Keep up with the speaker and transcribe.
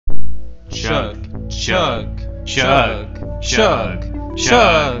chug, chug, chug, chug,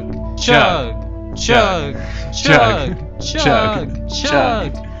 chug, chug, chug, chug, chug,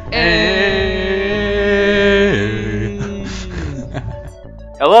 chug,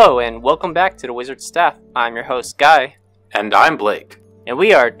 Hello and welcome back to the Wizard Staff. I'm your host Guy. And I'm Blake. And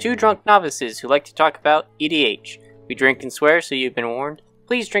we are two drunk novices who like to talk about EDH. We drink and swear, so you've been warned.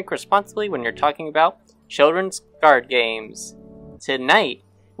 Please drink responsibly when you're talking about children's card games. Tonight,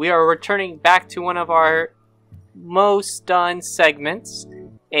 we are returning back to one of our most done segments,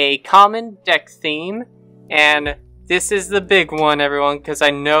 a common deck theme, and this is the big one, everyone, because I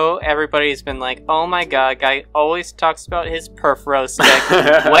know everybody's been like, oh my god, Guy always talks about his Perforos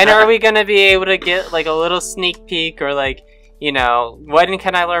deck. When are we going to be able to get like a little sneak peek or like, you know, when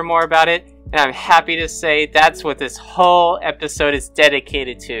can I learn more about it? And I'm happy to say that's what this whole episode is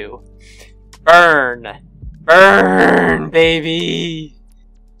dedicated to. Burn! Burn, baby!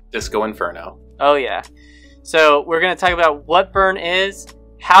 Disco Inferno. Oh yeah. So we're going to talk about what Burn is,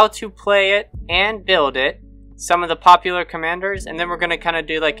 how to play it and build it, some of the popular commanders, and then we're going to kind of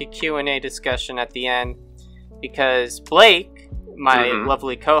do like a Q&A discussion at the end. Because Blake, my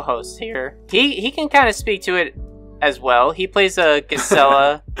lovely co-host here, he can kind of speak to it as well. He plays a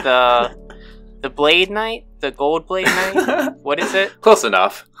Gisela, the Blade Knight, the Gold Blade Knight. What is it? Close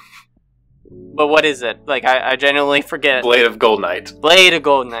enough. But what is it? Like, I genuinely forget. Blade of Gold Knight. Blade of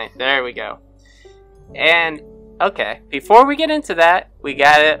Gold Knight. There we go. And, okay, before we get into that, we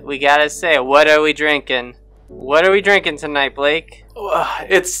gotta say, what are we drinking? What are we drinking tonight, Blake?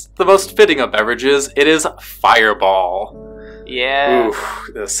 It's the most fitting of beverages. It is Fireball. Yeah. Ooh,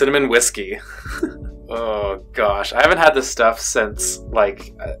 the cinnamon whiskey. Oh, gosh. I haven't had this stuff since,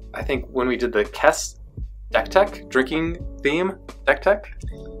 like, I think when we did the Kess Deck Tech drinking theme. Deck Tech?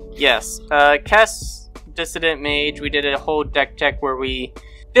 Yes. Kess Dissident Mage, we did a whole deck tech where we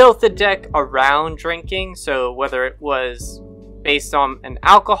built the deck around drinking. So whether it was based on an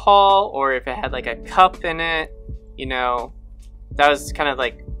alcohol or if it had like a cup in it, you know, that was kind of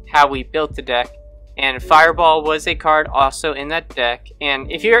like how we built the deck. And Fireball was a card also in that deck.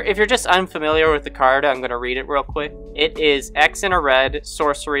 And if you're just unfamiliar with the card, I'm going to read it real quick. It is X in a red,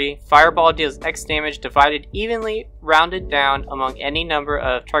 sorcery. Fireball deals X damage divided evenly, rounded down among any number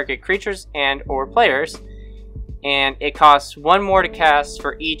of target creatures and or players. And it costs one more to cast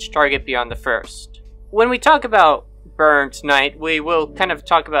for each target beyond the first. When we talk about Burn tonight, we will kind of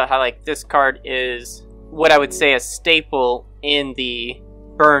talk about how like this card is what I would say a staple in the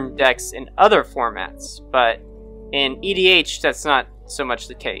Burn decks in other formats, but in EDH that's not so much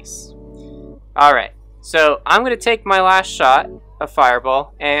the case. Alright, so I'm going to take my last shot of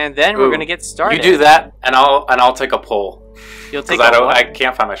Fireball, and then we're going to get started. You do that, and I'll take a pull. You'll take I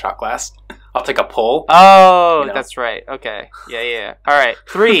can't find my shot glass. I'll take a pull. Oh, you know. That's right. Okay. Yeah. Alright,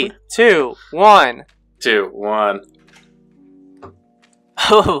 3, 2, 1. 2, 1.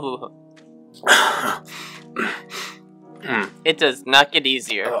 Oh. It does not get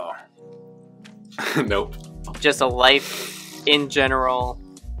easier. Oh. Nope. Just a life in general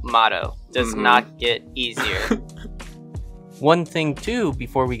motto. Does not get easier. One thing too,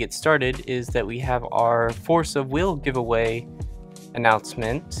 before we get started, is that we have our Force of Will giveaway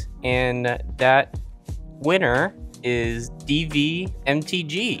announcement, and that winner is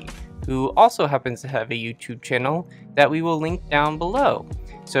DVMTG, who also happens to have a YouTube channel that we will link down below.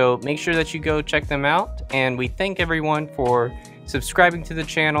 So make sure that you go check them out, and we thank everyone for subscribing to the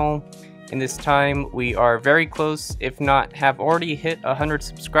channel. In this time, we are very close, if not have already hit 100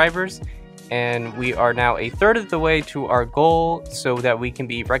 subscribers, and we are now a third of the way to our goal so that we can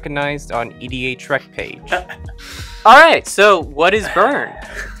be recognized on EDH Rec page. Alright, so what is Burn?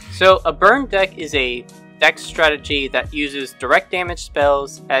 So a Burn deck is a deck strategy that uses direct damage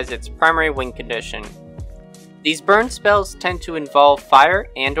spells as its primary win condition. These burn spells tend to involve fire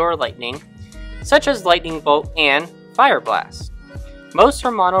and or lightning, such as Lightning Bolt and Fire Blast. Most are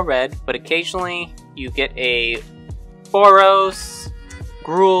mono red, but occasionally you get a Boros,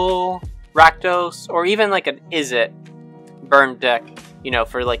 Gruul, Rakdos, or even like an Izzet burn deck, you know,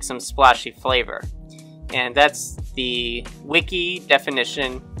 for like some splashy flavor. And that's the wiki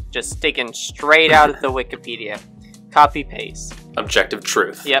definition, just taken straight out of the Wikipedia. Copy paste. Objective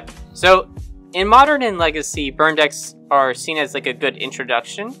truth. Yep. So in Modern and Legacy, burn decks are seen as like a good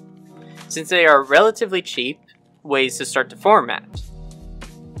introduction, since they are relatively cheap ways to start the format.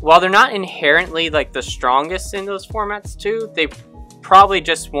 While they're not inherently like the strongest in those formats too, they probably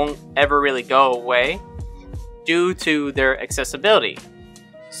just won't ever really go away due to their accessibility.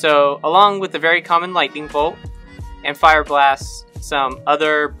 So along with the very common Lightning Bolt and Fire Blast, some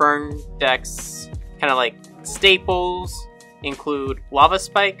other burn decks kind of like staples include Lava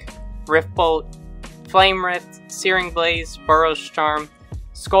Spike, Riftbolt, Flame Rift, Searing Blaze, Burrow's Charm,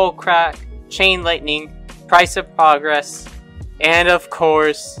 Skull Crack, Chain Lightning, Price of Progress, and of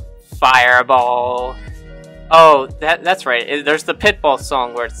course, Fireball. Oh, that's right. There's the Pitbull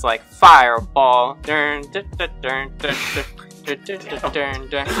song where it's like Fireball. Dun, dun, dun, dun, dun, dun, dun, dun,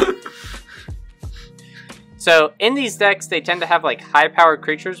 dun. So in these decks, they tend to have like high-powered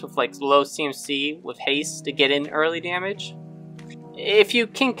creatures with like low CMC with haste to get in early damage. If you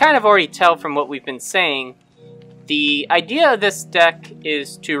can kind of already tell from what we've been saying, the idea of this deck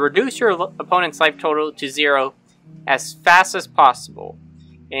is to reduce your opponent's life total to 0 as fast as possible.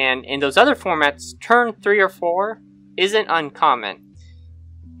 And in those other formats, turn 3 or 4 isn't uncommon.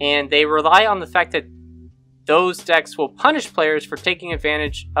 And they rely on the fact that those decks will punish players for taking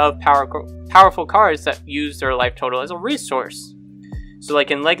advantage of powerful cards that use their life total as a resource. So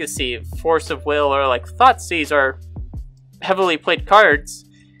like in Legacy, Force of Will or like Thoughtseize are heavily played cards,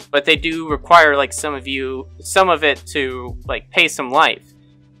 but they do require like some of it to like pay some life.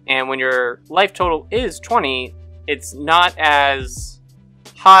 And when your life total is 20, it's not as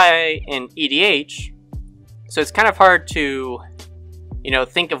high in EDH, so it's kind of hard to,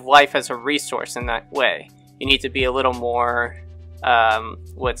 think of life as a resource in that way. You need to be a little more,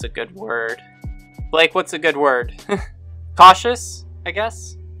 what's a good word? Blake, what's a good word? Cautious, I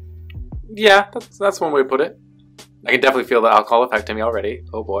guess? Yeah, that's one way to put it. I can definitely feel the alcohol affecting me already.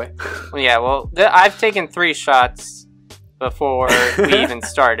 Oh boy. Yeah, well, I've taken 3 shots before we even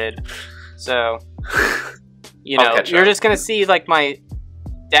started, so, you're just gonna see like my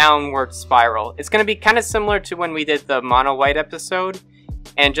downward spiral. It's gonna be kind of similar to when we did the mono white episode,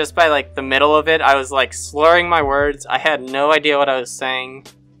 and just by like the middle of it I was like slurring my words. I had no idea what I was saying,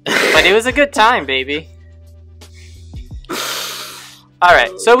 but it was a good time, baby.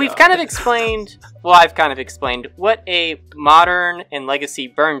 Alright, so we've kind of explained, I've kind of explained what a modern and legacy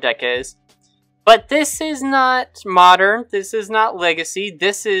burn deck is, but this is not modern, this is not legacy,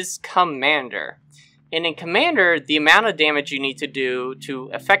 this is Commander. And in Commander, the amount of damage you need to do to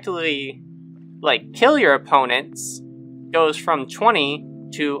effectively, like, kill your opponents goes from 20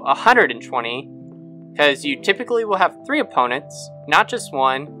 to 120, because you typically will have 3 opponents, not just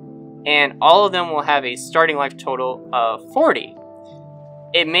 1, and all of them will have a starting life total of 40.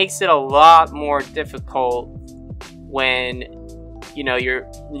 It makes it a lot more difficult when, you're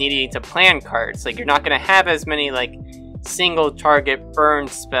needing to plan cards. Like, you're not going to have as many, like, single target burn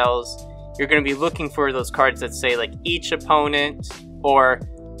spells. You're going to be looking for those cards that say, like, each opponent, or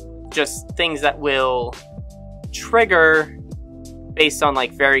just things that will trigger based on,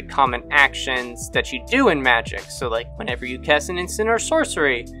 like, very common actions that you do in Magic. So, like, whenever you cast an instant or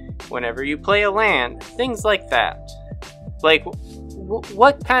sorcery, whenever you play a land, things like that. Like,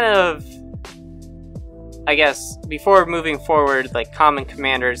 what kind of, I guess, before moving forward, like, common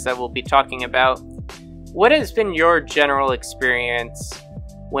commanders that we'll be talking about, what has been your general experience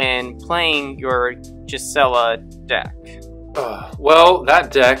when playing your Gisela deck? Well,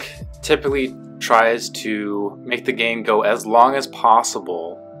 that deck typically tries to make the game go as long as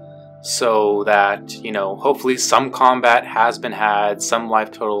possible so that, hopefully some combat has been had, some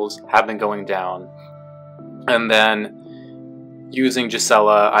life totals have been going down, and then using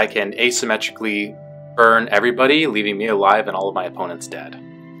Gisela, I can asymmetrically burn everybody, leaving me alive and all of my opponents dead.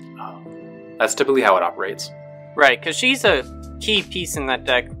 That's typically how it operates. Right, because she's a key piece in that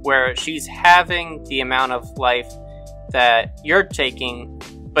deck where she's having the amount of life that you're taking,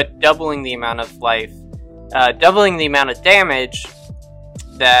 but doubling the amount of life, doubling the amount of damage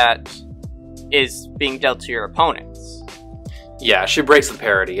that is being dealt to your opponents. Yeah, she breaks the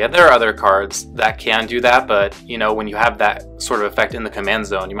parity. And there are other cards that can do that, but, when you have that sort of effect in the command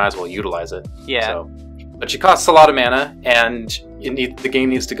zone, you might as well utilize it. Yeah. So, but she costs a lot of mana, and the game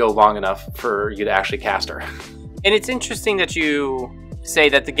needs to go long enough for you to actually cast her. And it's interesting that you say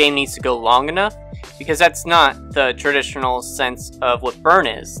that the game needs to go long enough, because that's not the traditional sense of what burn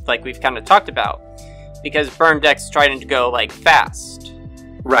is, like we've kind of talked about. Because burn decks try to go, like, fast.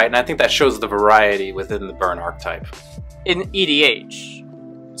 Right, and I think that shows the variety within the burn archetype. In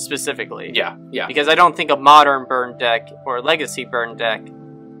EDH, specifically. Yeah. Because I don't think a modern burn deck or a legacy burn deck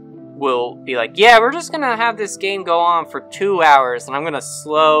will be like, yeah, we're just going to have this game go on for 2 hours, and I'm going to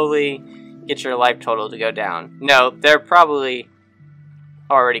slowly get your life total to go down. No, they're probably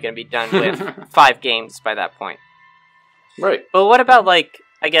already going to be done with 5 games by that point. Right. But what about, like,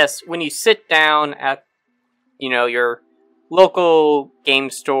 I guess, when you sit down at, your local game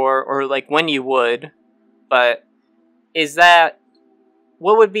store, or, like, when you would, but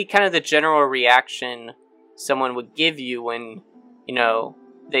what would be kind of the general reaction someone would give you when,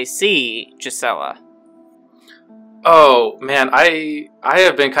 they see Gisela? Oh, man, I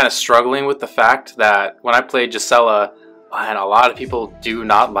have been kind of struggling with the fact that when I played Gisela, and a lot of people do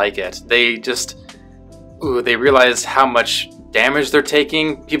not like it. They just... they realize how much damage they're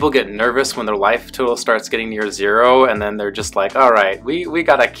taking. People get nervous when their life total starts getting near 0, and then they're just like, alright, we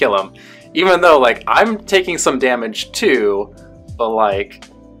gotta kill him. Even though, like, I'm taking some damage too, but, like,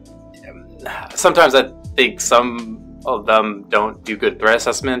 sometimes I think some of them don't do good threat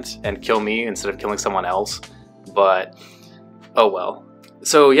assessment and kill me instead of killing someone else. But, oh well.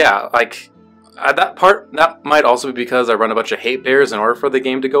 So yeah, like, that might also be because I run a bunch of hate bears in order for the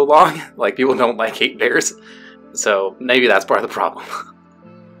game to go long. Like, people don't like hate bears. So maybe that's part of the problem.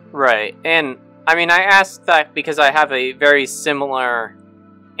 Right, and I mean, I asked that because I have a very similar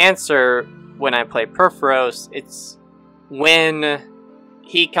answer when I play Perforos. It's when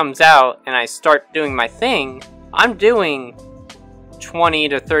he comes out and I start doing my thing, I'm doing 20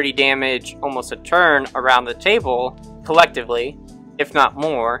 to 30 damage almost a turn around the table, collectively, if not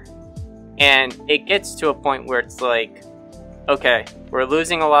more. And it gets to a point where it's like, okay, we're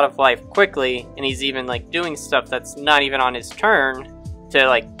losing a lot of life quickly, and he's even, like, doing stuff that's not even on his turn to,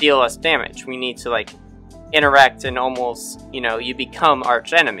 like, deal us damage. We need to, like, interact and almost, you know, you become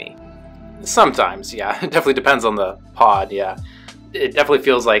arch enemy. Sometimes, yeah. It definitely depends on the pod, yeah. It definitely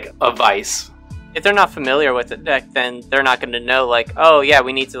feels like a vice. If they're not familiar with the deck, then they're not going to know, like, oh, yeah,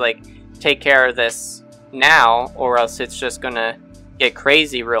 we need to, like, take care of this now, or else it's just going to get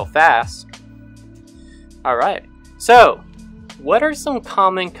crazy real fast. Alright, so, what are some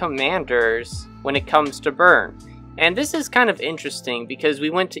common commanders when it comes to burn? And this is kind of interesting because we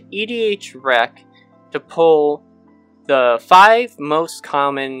went to EDH Rec to pull the 5 most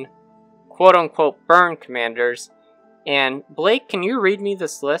common quote-unquote burn commanders. And Blake, can you read me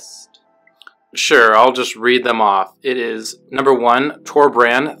this list? Sure, I'll just read them off. It is number 1,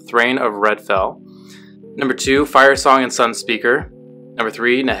 Torbran, Thrain of Redfell. Number 2, Firesong and Sunspeaker. Number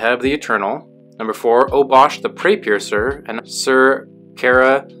 3, Neheb the Eternal. Number 4, Obosh the Prey Piercer. And Sir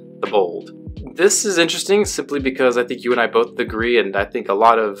Kara the Bold. This is interesting simply because I think you and I both agree, and I think a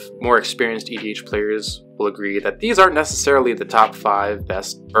lot of more experienced EDH players will agree, that these aren't necessarily the top 5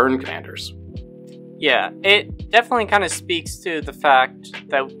 best burn commanders. Yeah, it definitely kind of speaks to the fact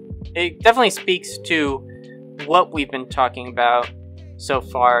that it definitely speaks to what we've been talking about so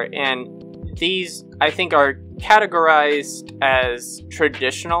far, and these, I think, are categorized as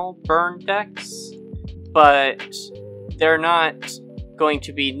traditional burn decks, but they're not going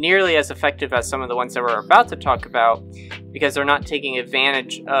to be nearly as effective as some of the ones that we're about to talk about because they're not taking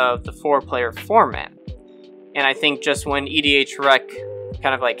advantage of the 4-player format. And I think just when EDH Rec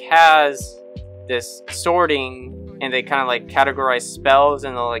kind of like has this sorting and they kind of like categorize spells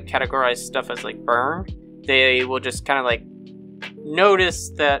and they'll like categorize stuff as like burn, they will just kind of like notice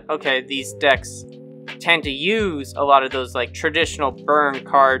that, okay, these decks tend to use a lot of those like traditional burn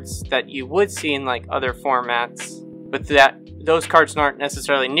cards that you would see in like other formats, but that those cards aren't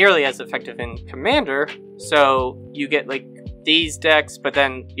necessarily nearly as effective in Commander, so you get like these decks, but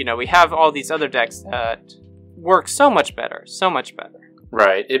then, you know, we have all these other decks that work so much better.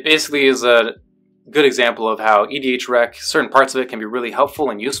 Right, it basically is a good example of how EDH Rec, certain parts of it can be really helpful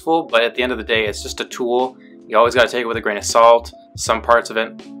and useful, but at the end of the day, it's just a tool. You always got to take it with a grain of salt. Some parts of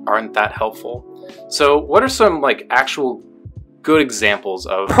it aren't that helpful. So what are some like actual good examples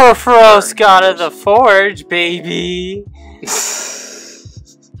of Perforos God of the Forge, baby?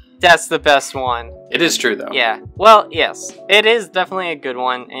 That's the best one. It is true, though. Yeah. Well, yes. It is definitely a good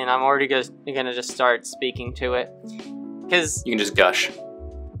one, and I'm already gonna just start speaking to it. Because you can just gush.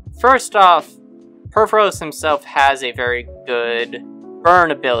 First off, Perforos himself has a very good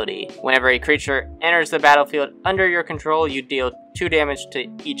burn ability. Whenever a creature enters the battlefield under your control, you deal 2 damage to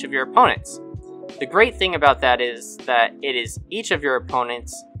each of your opponents. The great thing about that is that it is each of your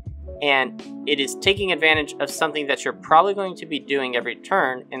opponents, and it is taking advantage of something that you're probably going to be doing every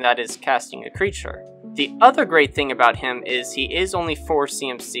turn, and that is casting a creature. The other great thing about him is he is only 4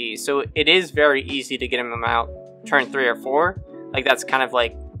 CMC, so it is very easy to get him out turn 3 or 4. Like, that's kind of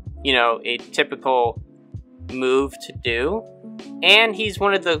like, you know, a typical move to do. And he's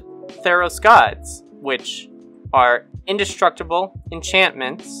one of the Theros gods, which are indestructible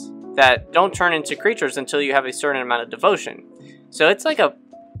enchantments that don't turn into creatures until you have a certain amount of devotion. So it's like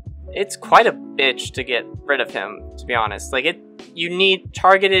it's quite a bitch to get rid of him, to be honest. Like, you need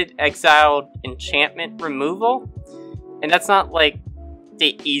targeted exiled enchantment removal, and that's not like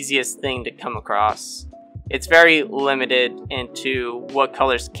the easiest thing to come across. It's very limited into what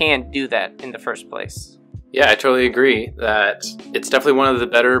colors can do that in the first place. Yeah, I totally agree that it's definitely one of the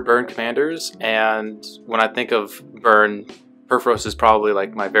better burn commanders, and when I think of burn, Perforos is probably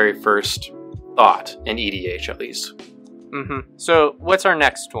like my very first thought in EDH at least. So what's our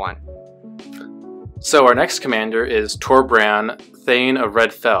next one? So our next commander is Torbran, Thane of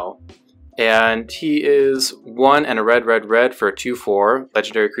Red Fell. And he is 1 and a red for a 2/4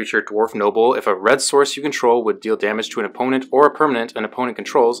 legendary creature, Dwarf Noble. If a red source you control would deal damage to an opponent or a permanent an opponent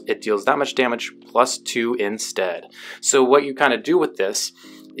controls, it deals that much damage +2 instead. So what you kind of do with this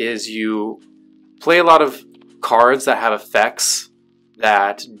is you play a lot of cards that have effects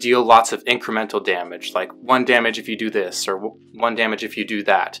that deal lots of incremental damage, like 1 damage if you do this, or 1 damage if you do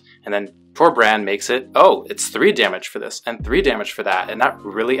that. And then Torbran makes it, oh, it's 3 damage for this, and 3 damage for that, and that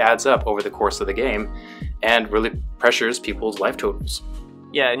really adds up over the course of the game, and really pressures people's life totals.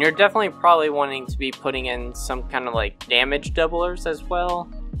 Yeah, and you're definitely probably wanting to be putting in some kind of like damage doublers as well,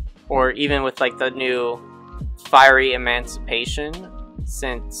 or even with like the new Fiery Emancipation,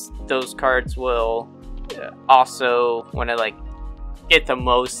 since those cards will also want to like get the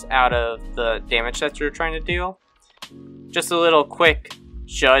most out of the damage that you're trying to deal. Just a little quick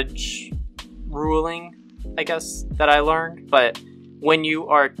judge ruling, I guess, that I learned. But when you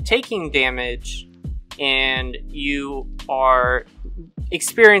are taking damage and you are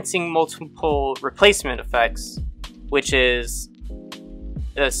experiencing multiple replacement effects, which is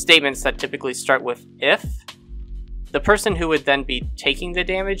statements that typically start with if, the person who would then be taking the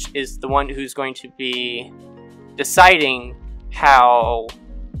damage is the one who's going to be deciding how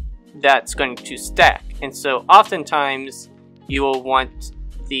that's going to stack. And so oftentimes you will want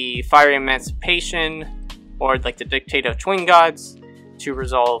the Fiery Emancipation or like the Dictate of Twin Gods to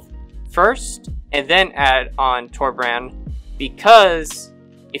resolve first and then add on Torbran, because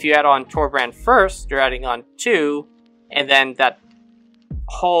if you add on Torbran first, you're adding on 2, and then that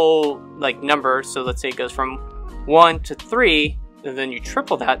whole like number, so let's say it goes from 1 to 3, and then you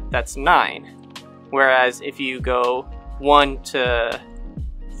triple that, that's 9. Whereas if you go 1 to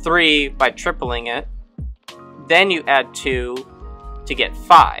 3 by tripling it, then you add 2 to get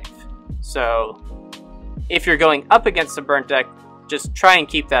 5. So if you're going up against the burnt deck, just try and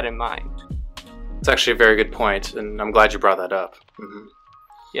keep that in mind. It's actually a very good point, and I'm glad you brought that up.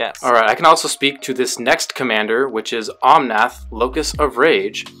 Yes. Alright, I can also speak to this next commander, which is Omnath, Locus of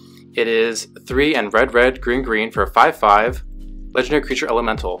Rage. It is 3 and red, green for a 5/5 legendary creature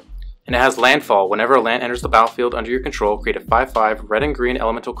elemental. And it has landfall. Whenever a land enters the battlefield under your control, create a 5/5 red and green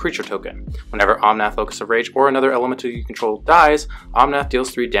elemental creature token. Whenever Omnath, Locus of Rage, or another elemental you control dies, Omnath deals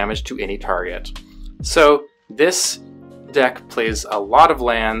 3 damage to any target. So this deck plays a lot of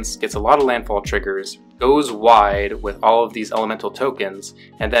lands, gets a lot of landfall triggers, goes wide with all of these elemental tokens,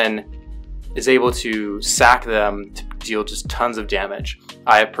 and then is able to sack them to deal just tons of damage.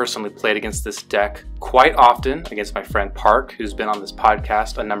 I have personally played against this deck quite often against my friend Park, who's been on this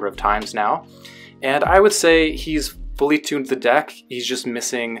podcast a number of times now. And I would say he's fully tuned the deck. He's just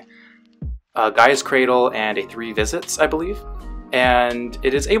missing Gaia's Cradle and a 3 visits, I believe. And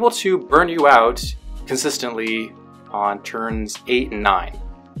it is able to burn you out consistently on turns 8 and 9.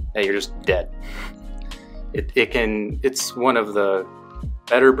 And you're just dead. It's one of the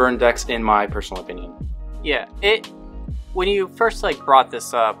better burn decks in my personal opinion. Yeah, when you first like brought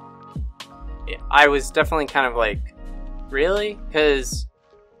this up, I was definitely kind of like, really? Because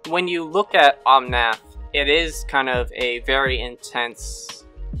when you look at Omnath, it is kind of a very intense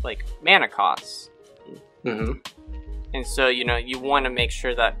like mana cost. And so, you know, you want to make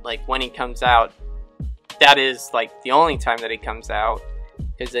sure that like when he comes out, that is like the only time that he comes out,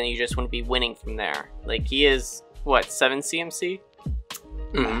 because then you just want to be winning from there. Like he is what, 7 CMC?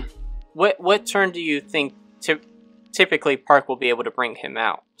 What turn do you think typically Park will be able to bring him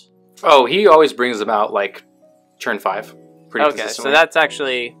out? Oh, he always brings him out like turn 5. Okay, so that's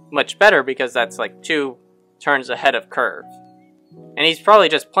actually much better, because that's like 2 turns ahead of curve. And he's probably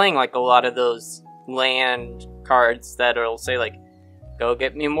just playing like a lot of those land cards that will say like, go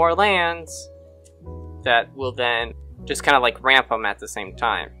get me more lands, that will then just kind of like ramp him at the same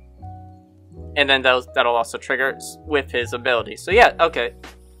time. And then that'll also trigger with his ability. So yeah, okay.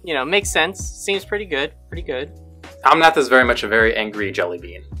 You know, makes sense. Seems pretty good. Pretty good. Omnath is very much a very angry jelly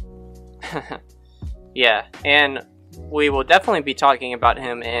bean. Yeah, and we will definitely be talking about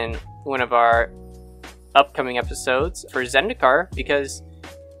him in one of our upcoming episodes for Zendikar, because,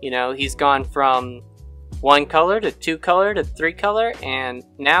 you know, he's gone from 1 color to 2 color to 3 color, and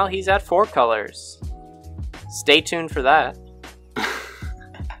now he's at 4 colors. Stay tuned for that.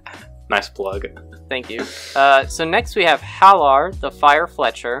 Nice plug. Thank you. So next we have Halar, the Fire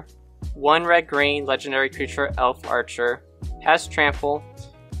Fletcher. 1 red-green legendary creature, elf archer. Has trample.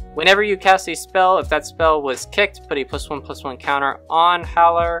 Whenever you cast a spell, if that spell was kicked, put a +1/+1 counter on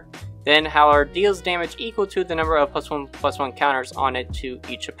Halar. Then Halar deals damage equal to the number of +1/+1 counters on it to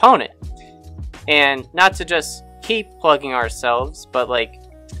each opponent. And not to just keep plugging ourselves, but like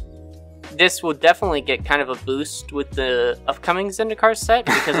this will definitely get kind of a boost with the upcoming Zendikar set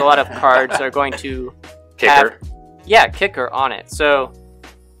because a lot of cards are going to Kicker. have Kicker on it. So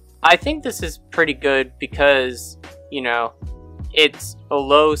I think this is pretty good because, you know, it's a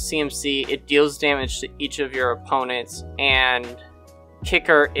low CMC, it deals damage to each of your opponents, and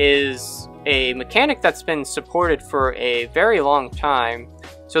Kicker is a mechanic that's been supported for a very long time.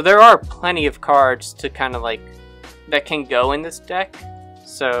 So there are plenty of cards to kind of like that can go in this deck.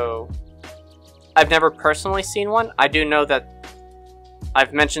 So I've never personally seen one. I do know that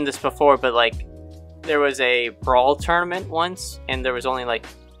I've mentioned this before, but like there was a Brawl tournament once and there was only like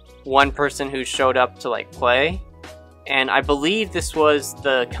one person who showed up to like play, and I believe this was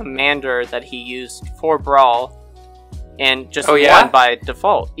the commander that he used for Brawl and just won by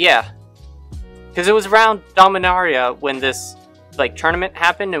default. Yeah, because it was around Dominaria when this like tournament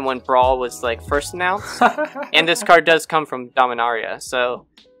happened and when Brawl was like first announced. And this card does come from Dominaria, so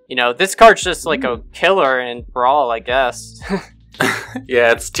you know this card's just like a killer in Brawl, I guess.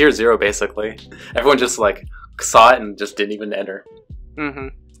 Yeah, it's tier 0 basically. Everyone just like saw it and just didn't even enter.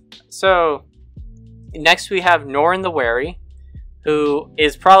 So next we have Norin the Wary, who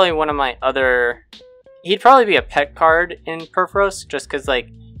is probably one of my other... He'd probably be a pet card in Purphoros, just because like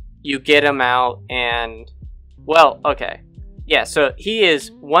you get him out and... Well, okay. Yeah, so he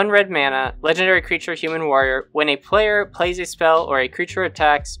is 1 red mana, legendary creature, human warrior. When a player plays a spell or a creature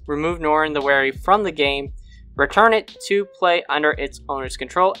attacks, remove Norin the Wary from the game, return it to play under its owner's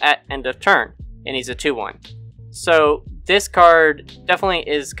control at end of turn. And he's a 2/1. So this card definitely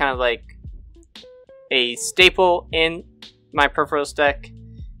is kind of like a staple in my Purphoros deck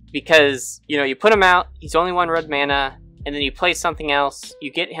because, you know, you put him out, he's only 1 red mana, and then you play something else, you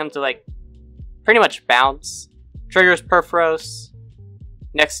get him to like pretty much bounce, triggers Purphoros,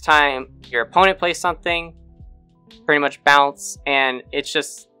 next time your opponent plays something, pretty much bounce, and it's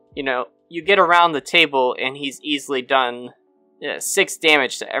just, you know, you get around the table and he's easily done 6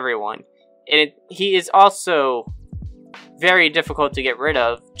 damage to everyone. And he is also very difficult to get rid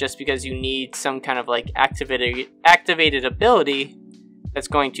of just because you need some kind of like activated ability that's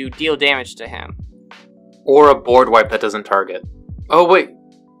going to deal damage to him. Or a board wipe that doesn't target. Oh, wait.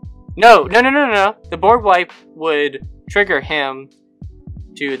 No. The board wipe would trigger him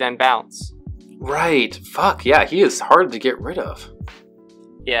to then bounce. Right. Fuck, yeah, he is hard to get rid of.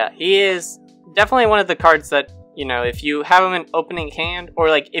 Yeah, he is definitely one of the cards that, you know, if you have him in opening hand, or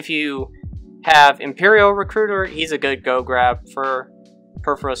like if you have Imperial Recruiter, he's a good go grab for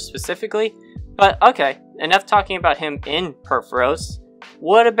Purphoros specifically. But okay, enough talking about him in Purphoros.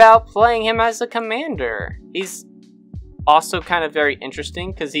 What about playing him as a commander? He's also kind of very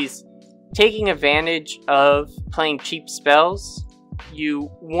interesting because he's taking advantage of playing cheap spells. You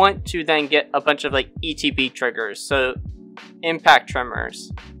want to then get a bunch of like ETB triggers, so Impact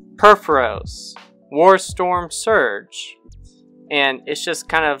Tremors, Purphoros, Warstorm Surge, and it's just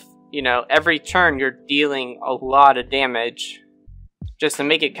kind of, you know, every turn you're dealing a lot of damage just to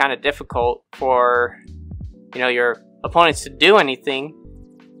make it kind of difficult for, you know, your opponents to do anything,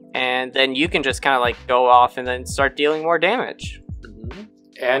 and then you can just kind of like go off and then start dealing more damage.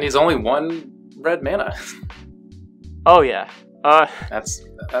 And he's only 1 red mana. Oh yeah.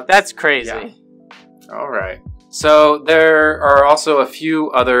 That's crazy. Yeah. Alright. So there are also a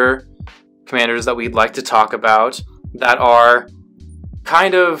few other commanders that we'd like to talk about that are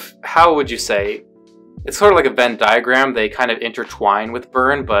kind of, how would you say, it's sort of like a Venn diagram. They kind of intertwine with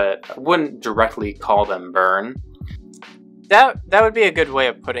burn, but I wouldn't directly call them burn. That would be a good way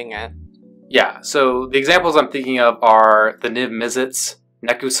of putting it. Yeah, so the examples I'm thinking of are the Niv Mizzets,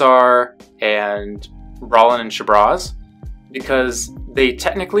 Nekusar, and Brawlin and Shabraz, because they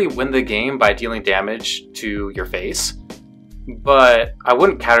technically win the game by dealing damage to your face, but I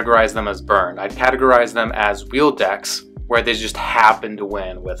wouldn't categorize them as burn. I'd categorize them as wheel decks where they just happen to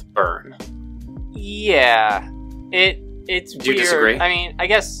win with burn. Yeah, it's Do you weird. disagree? I mean, I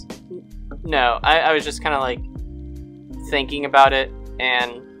guess no. I was just kind of like thinking about it,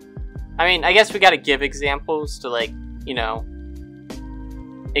 and I mean, I guess we got to give examples to, like, you know,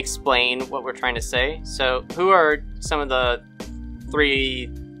 explain what we're trying to say. So, who are some of the 3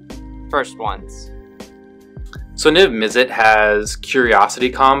 first ones? So Niv Mizzet has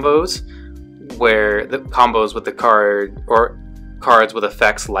Curiosity combos, where the combos with the card or cards with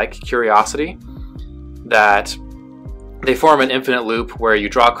effects like Curiosity, that they form an infinite loop where you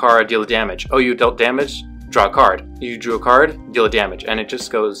draw a card, deal damage. Oh, you dealt damage? Draw a card. You drew a card, deal damage. And it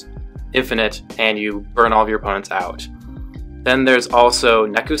just goes infinite, and you burn all of your opponents out. Then there's also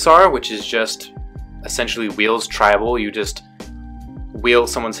Nekusar, which is just essentially Wheels Tribal. You just wheel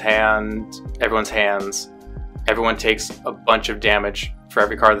someone's hand, everyone's hands. Everyone takes a bunch of damage for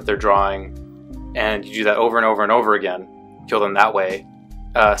every card that they're drawing, and you do that over and over and over again. Kill them that way.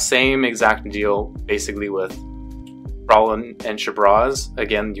 Same exact deal, basically, with Brawlin and Shabraz.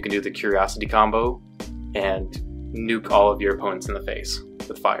 Again, you can do the Curiosity combo and nuke all of your opponents in the face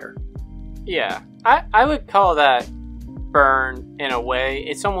with fire. Yeah, I would call that burn in a way.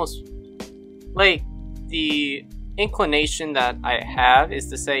 It's almost like the inclination that I have is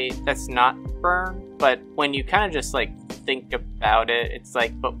to say that's not burn, but when you kind of just like think about it, it's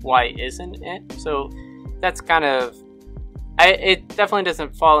like, but why isn't it? So that's kind of, it definitely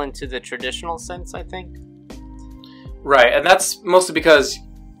doesn't fall into the traditional sense, I think. Right, and that's mostly because,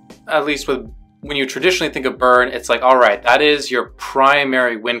 at least when you traditionally think of burn, it's like, all right, that is your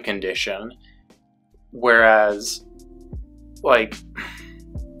primary win condition. Whereas, like,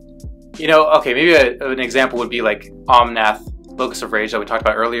 you know, okay, maybe an example would be like Omnath, Locus of Rage that we talked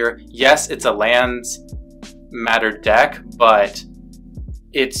about earlier. Yes, it's a lands matter deck, but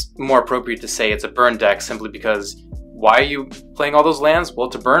it's more appropriate to say it's a burn deck simply because why are you playing all those lands? Well,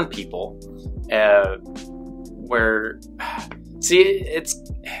 to burn people. See, it's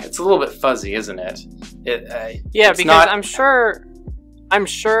a little bit fuzzy, isn't it? Yeah, because I'm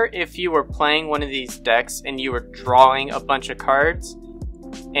sure if you were playing one of these decks and you were drawing a bunch of cards,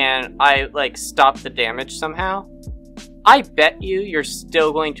 and I like stopped the damage somehow, I bet you're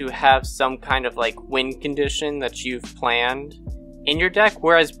still going to have some kind of like win condition that you've planned in your deck.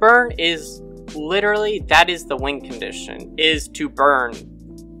 Whereas burn is literally, that is the win condition, is to burn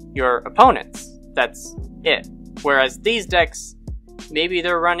your opponents. That's it. Whereas these decks, maybe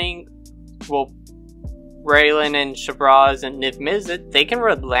they're running, well, Raylan and Shabraz and Niv Mizzet, they can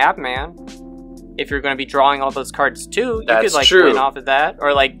run Lab Man. If you're going to be drawing all those cards too, you could like true. win off of that.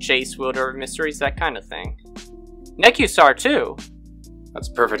 Or like Jace, Wielder of Mysteries, that kind of thing. Nekusar too. That's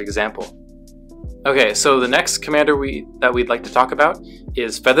a perfect example. Okay, so the next commander that we'd like to talk about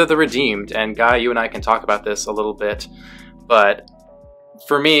is Feather the Redeemed. And Guy, you and I can talk about this a little bit. But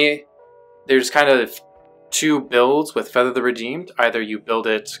for me, there's kind of two builds with Feather the Redeemed. Either you build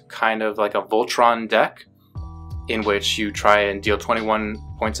it kind of like a Voltron deck, in which you try and deal 21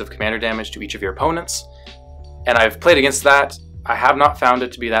 points of commander damage to each of your opponents. And I've played against that. I have not found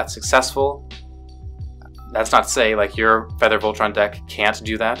it to be that successful. That's not to say like your Feather Voltron deck can't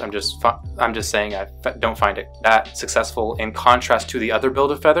do that. I'm just saying I don't find it that successful, in contrast to the other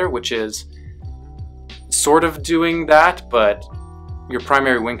build of Feather, which is sort of doing that, but your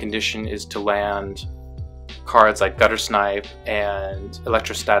primary win condition is to land cards like Gutter Snipe and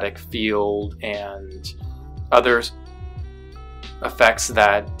Electrostatic Field and other effects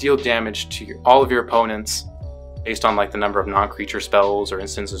that deal damage to all of your opponents based on like the number of non-creature spells or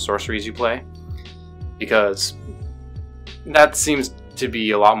instants of sorceries you play, because that seems to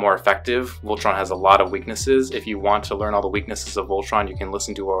be a lot more effective. Voltron has a lot of weaknesses. If you want to learn all the weaknesses of Voltron, you can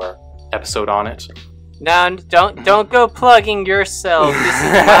listen to our episode on it. No, don't go plugging yourself. This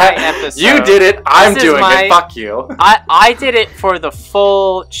is my episode. You did it. I'm doing it. Fuck you. I did it for the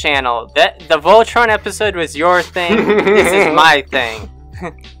full channel. The Voltron episode was your thing. This is my thing.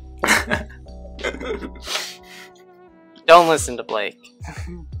 Don't listen to Blake.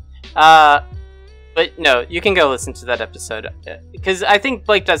 But no, you can go listen to that episode, because I think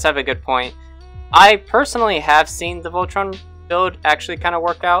Blake does have a good point. I personally have seen the Voltron build actually kind of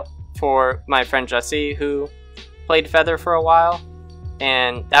work out for my friend Jesse, who played Feather for a while,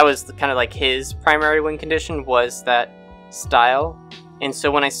 and that was kind of like his primary win condition was that style. And so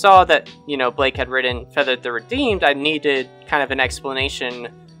when I saw that, you know, Blake had written Feather the Redeemed, I needed kind of an explanation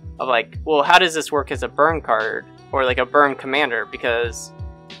of like, well, how does this work as a burn card or like a burn commander, because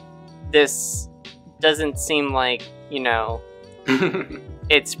this doesn't seem like, you know,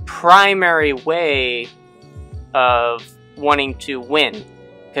 its primary way of wanting to win.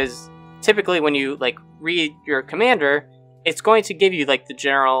 Because typically when you like read your commander, it's going to give you like the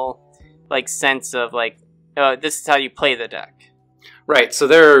general like sense of like, this is how you play the deck. Right, so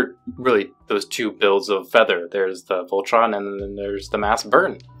there are really those two builds of Feather. There's the Voltron and then there's the Mass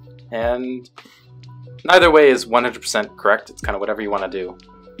Burn. And neither way is 100% correct. It's kind of whatever you want to do.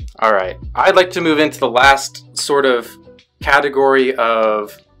 Alright, I'd like to move into the last sort of category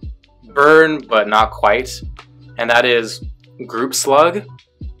of burn, but not quite. And that is Group Slug.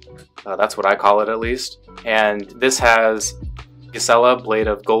 That's what I call it, at least. And this has Gisela, Blade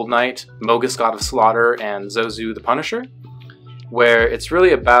of Gold Knight, Mogus, God of Slaughter, and Zozu, the Punisher, where it's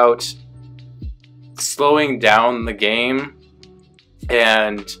really about slowing down the game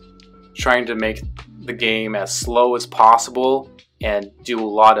and trying to make the game as slow as possible and do a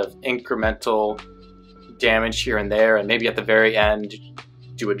lot of incremental damage here and there, and maybe at the very end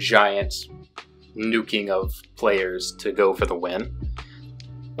do a giant nuking of players to go for the win.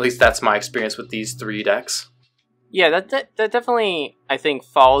 At least that's my experience with these 3 decks. Yeah, that definitely, I think,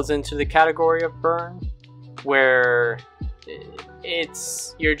 falls into the category of burn, where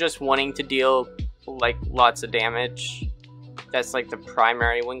you're just wanting to deal like lots of damage. That's like the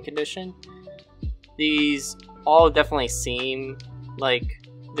primary win condition. These all definitely seem like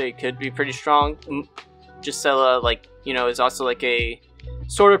they could be pretty strong. Gisela, like, you know, is also like a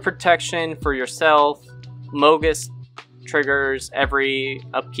sort of protection for yourself. Mogus triggers every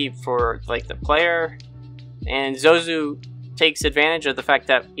upkeep for like the player, and Zozu takes advantage of the fact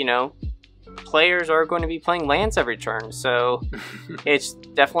that, you know, players are going to be playing lands every turn, so it's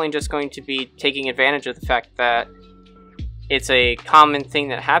definitely just going to be taking advantage of the fact that it's a common thing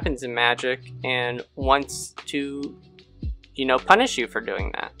that happens in Magic and wants to, you know, punish you for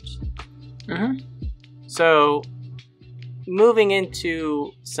doing that. So moving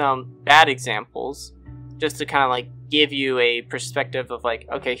into some bad examples, just to kind of like give you a perspective of like,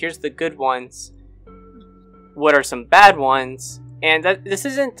 okay, here's the good ones, what are some bad ones? And that this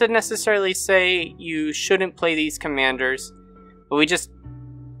isn't to necessarily say you shouldn't play these commanders, but we just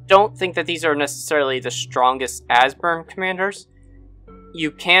don't think that these are necessarily the strongest as burn commanders.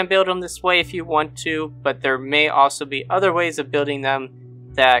 You can build them this way if you want to, but there may also be other ways of building them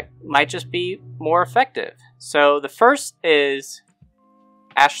that might just be more effective. So the first is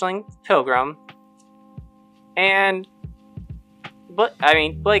Ashling Pilgrim. But I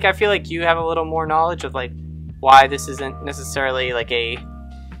mean, Blake, I feel like you have a little more knowledge of like why this isn't necessarily like a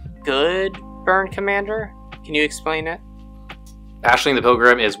good burn commander. Can you explain it? Ashling the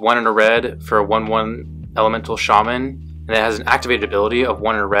Pilgrim is 1 in a red for a 1/1 elemental shaman, and it has an activated ability of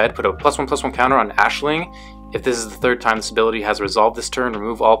 1 in a red. Put a +1/+1 counter on Ashling. If this is the 3rd time this ability has resolved this turn,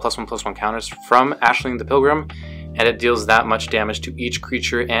 remove all +1/+1 counters from Ashling the Pilgrim, and it deals that much damage to each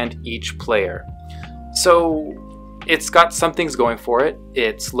creature and each player. So it's got some things going for it.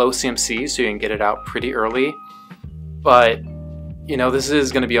 It's low CMC, so you can get it out pretty early. But, you know, this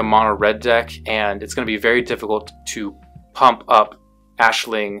is going to be a mono red deck, and it's going to be very difficult to pump up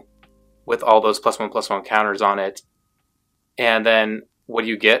Ashling with all those +1/+1 counters on it. And then what do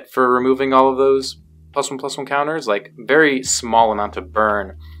you get for removing all of those +1/+1 counters? Like, very small amount of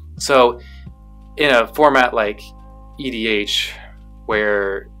burn. So in a format like EDH,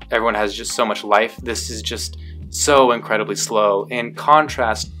 where everyone has just so much life, this is just so incredibly slow, in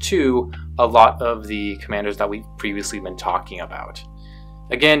contrast to a lot of the commanders that we've previously been talking about.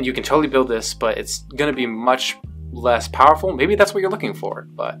 Again, you can totally build this, but it's going to be much less powerful. Maybe that's what you're looking for,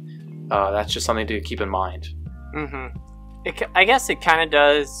 but that's just something to keep in mind. I guess it kind of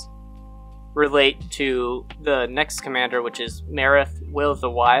does relate to the next commander, which is Marith, Will of the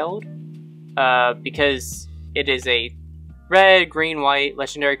Wild, because it is a red, green, white,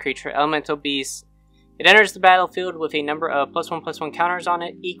 legendary creature, elemental beast. It enters the battlefield with a number of +1/+1 counters on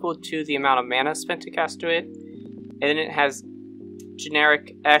it equal to the amount of mana spent to cast to it. And then it has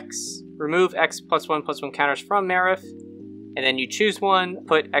generic X, remove X +1/+1 counters from Marith. And then you choose one,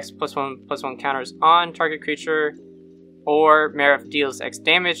 put X +1/+1 counters on target creature, or Marith deals X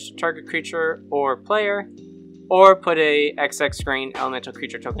damage to target creature or player, or put a XX green elemental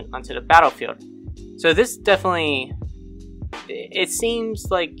creature token onto the battlefield. So this definitely, it seems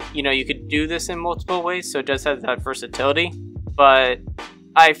like, you know, you could do this in multiple ways, so it does have that versatility. But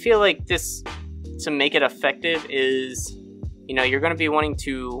I feel like this, to make it effective, is, you know, you're going to be wanting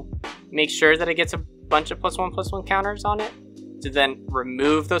to make sure that it gets a bunch of +1/+1 counters on it, to then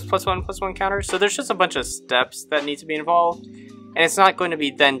remove those +1/+1 counters. So there's just a bunch of steps that need to be involved, and it's not going to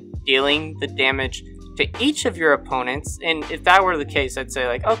be then dealing the damage to each of your opponents. And if that were the case, I'd say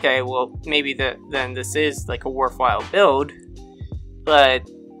like, okay, well, maybe then this is like a worthwhile build, but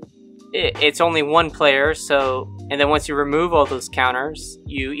it's only one player. So, and then once you remove all those counters,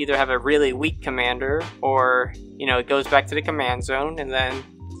 you either have a really weak commander, or, you know, it goes back to the command zone, and then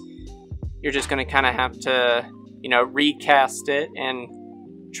you're just going to kind of have to, you know, recast it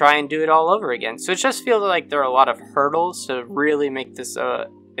and try and do it all over again. So it just feels like there are a lot of hurdles to really make this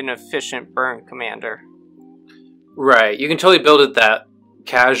an efficient burn commander. Right. You can totally build it that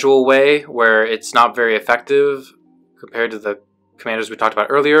casual way where it's not very effective compared to the commanders we talked about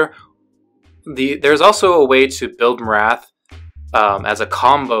earlier. There's also a way to build Marath as a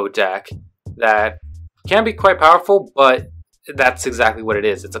combo deck that can be quite powerful, but that's exactly what it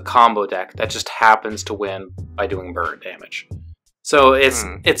is. It's a combo deck that just happens to win by doing burn damage. So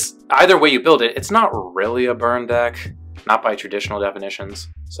it's either way you build it, it's not really a burn deck, not by traditional definitions.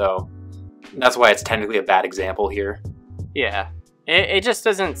 So that's why it's technically a bad example here. Yeah, it just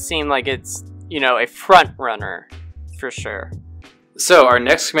doesn't seem like it's a front runner for sure. So our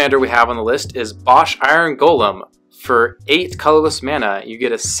next commander we have on the list is Bosch Iron Golem. For 8 colorless mana, you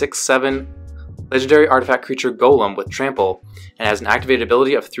get a 6/7 legendary artifact creature Golem with trample, and has an activated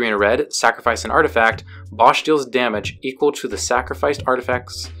ability of 3 in a red. Sacrifice an artifact. Bosch deals damage equal to the sacrificed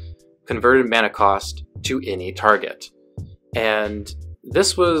artifact's converted mana cost to any target. And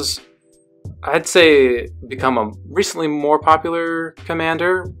this was, I'd say, become a recently more popular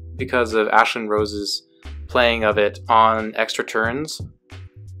commander because of Ashlyn Rose's playing of it on extra turns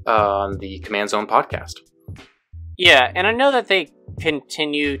on the Command Zone podcast. Yeah, and I know that they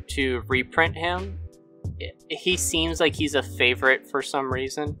continue to reprint him. He seems like he's a favorite for some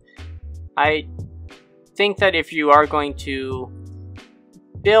reason. I think that if you are going to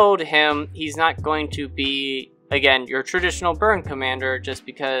build him, he's not going to be, again, your traditional burn commander, just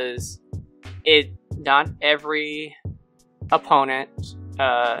because not every opponent.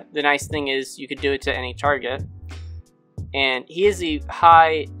 The nice thing is you could do it to any target. And he is a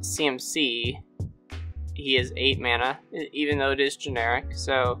high CMC. He is 8 mana, even though it is generic.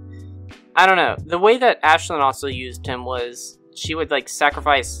 So, I don't know. The way that Ashlyn also used him was she would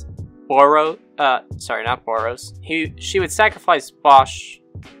sacrifice Boros. Sorry, not Boros. She would sacrifice Bosch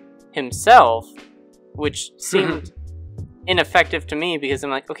himself, which seemed ineffective to me because I'm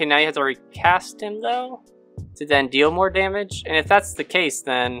like, okay, now you have to recast him though to then deal more damage. And if that's the case,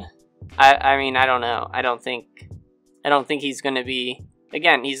 then I mean, I don't know. I don't think he's going to be.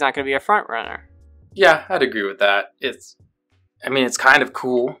 Again, he's not going to be a front runner. Yeah, I'd agree with that. It's kind of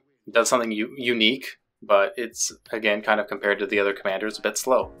cool. It does something unique, but it's, again, kind of compared to the other commanders, a bit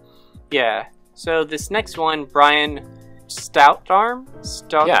slow. Yeah. So this next one, Brian Stoutarm?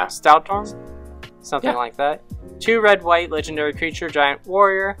 Stoutarm? Something like that. 2 red-white legendary creature, giant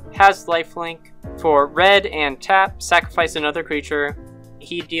warrior, has lifelink. For red and tap, sacrifice another creature.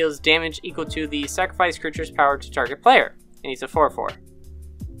 He deals damage equal to the sacrificed creature's power to target player. And he's a 4/4.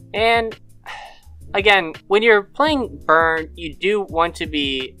 And again, when you're playing burn, you do want to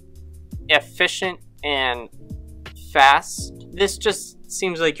be efficient and fast. This just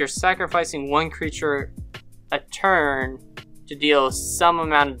seems like you're sacrificing one creature a turn to deal some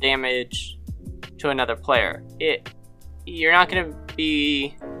amount of damage to another player. You're not going to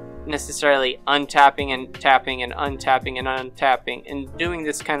be necessarily untapping and tapping and untapping and untapping and doing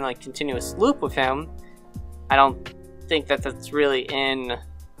this kind of continuous loop with him. I don't think that that's really in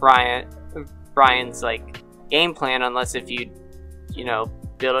Brian's game plan, unless if you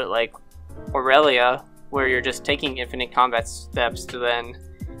build it like Aurelia, where you're just taking infinite combat steps to then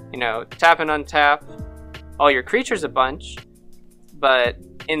tap and untap all your creatures a bunch. But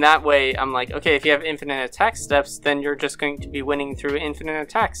in that way, I'm like, okay, if you have infinite attack steps, then you're just going to be winning through infinite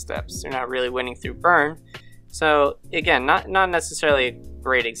attack steps. You're not really winning through burn. So again, not necessarily a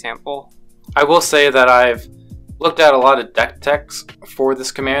great example. I will say that I've looked at a lot of deck techs for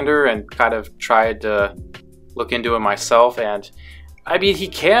this commander and kind of tried to look into it myself, and I mean, he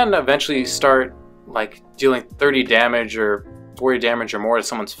can eventually start dealing 30 damage or 40 damage or more to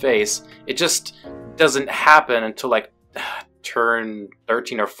someone's face. It just doesn't happen until turn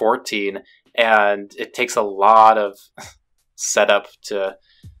 13 or 14, and it takes a lot of setup to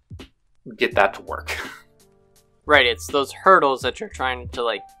get that to work. Right, it's those hurdles that you're trying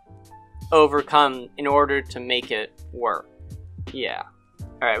to overcome in order to make it work. Yeah.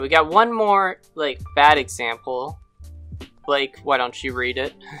 Alright, we got one more bad example. Blake, why don't you read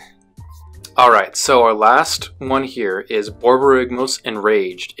it? Alright, so our last one here is Borborygmos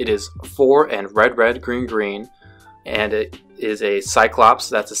Enraged. It is 4 and red, green, and it is a Cyclops.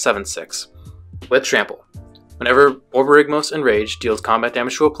 That's a 7/6 with trample. Whenever Borborygmos Enraged deals combat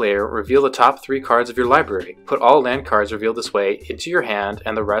damage to a player, reveal the top 3 cards of your library. Put all land cards revealed this way into your hand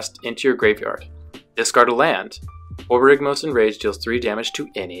and the rest into your graveyard. Discard a land. Borborygmos Enraged deals 3 damage to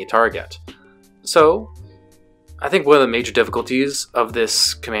any target. So, I think one of the major difficulties of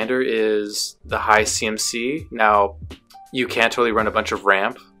this commander is the high CMC. Now, you can't totally run a bunch of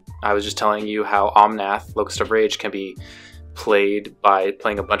ramp. I was just telling you how Omnath, Locust of Rage, can be played by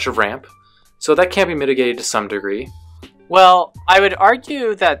playing a bunch of ramp. So that can be mitigated to some degree. Well, I would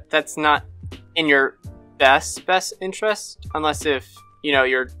argue that that's not in your best interest, unless if,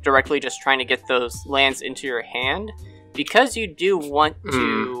 you're directly just trying to get those lands into your hand, because you do want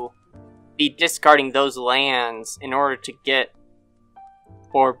to be discarding those lands in order to get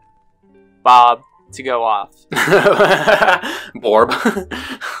Bob to go off. Borb.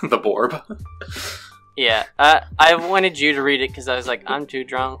 The Borb. Yeah, I wanted you to read it because I was like, I'm too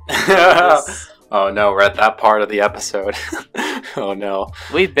drunk. Oh no, we're at that part of the episode. Oh no.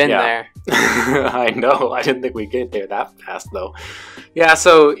 We've been there. I know. I didn't think we'd get there that fast though. Yeah,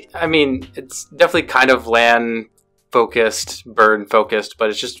 so I mean, it's definitely kind of land focused, burn focused, but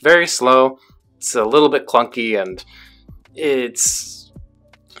it's just very slow. It's a little bit clunky, and it's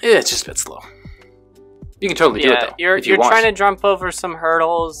just a bit slow. You can totally do it though. You're trying to jump over some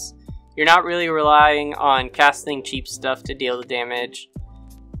hurdles. You're not really relying on casting cheap stuff to deal the damage.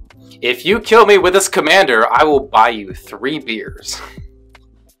 If you kill me with this commander, I will buy you 3 beers.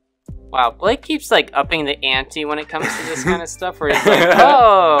 Wow, Blake keeps like upping the ante when it comes to this kind of stuff. Where he's like,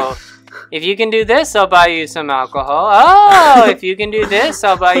 "Oh, if you can do this, I'll buy you some alcohol. Oh, if you can do this,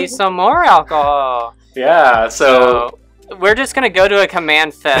 I'll buy you some more alcohol." Yeah, so we're just gonna go to a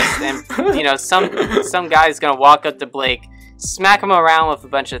command fest, and some guy's gonna walk up to Blake, smack him around with a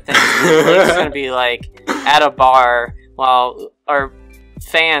bunch of things. And Blake's gonna be like at a bar while our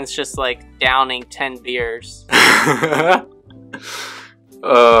fans just like downing 10 beers.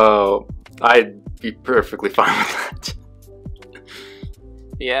 Oh, I'd be perfectly fine with that.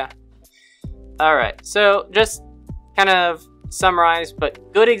 Yeah. Alright, so just kind of summarize,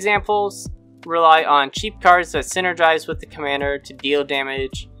 but good examples rely on cheap cards that synergize with the commander to deal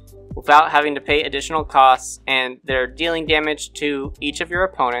damage without having to pay additional costs, and they're dealing damage to each of your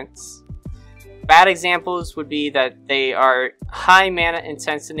opponents. Bad examples would be that they are high mana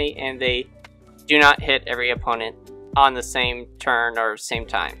intensity and they do not hit every opponent on the same turn or same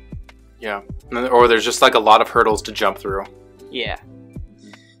time. Yeah, or there's just like a lot of hurdles to jump through. Yeah.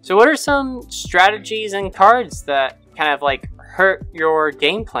 So what are some strategies and cards that kind of like hurt your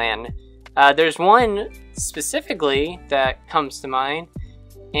game plan? There's one specifically that comes to mind,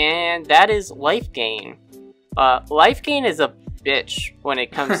 and that is life gain. Life gain is a bitch when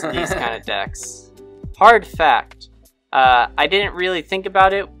it comes to these kind of decks. Hard fact. I didn't really think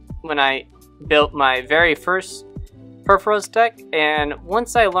about it when I built my very first Purpose deck, and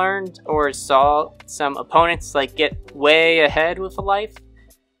once I learned or saw some opponents like get way ahead with a life,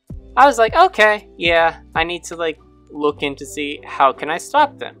 I was like, okay, yeah, I need to like look in to see how can I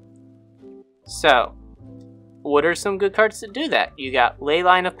stop them. So, what are some good cards to do that? You got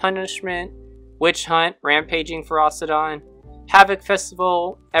Leyline of Punishment, Witch Hunt, Rampaging Ferocidon, Havoc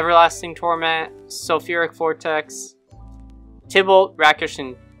Festival, Everlasting Torment, Sulfuric Vortex, Tybalt, Brackish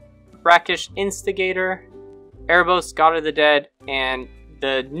Instigator, Erebos, God of the Dead, and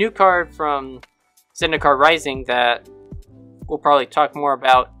the new card from Zendikar Rising that we'll probably talk more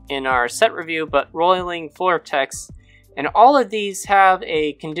about in our set review, but Roiling Vortex. And all of these have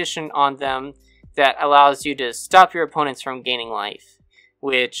a condition on them that allows you to stop your opponents from gaining life,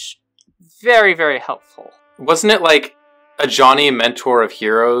 which very, very helpful. Wasn't it like a Johnny Mentor of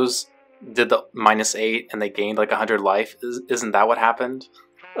Heroes did the -8 and they gained like 100 life? Isn't that what happened?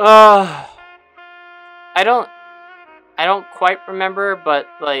 I don't quite remember, but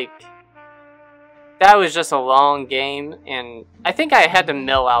like that was just a long game, and I think I had to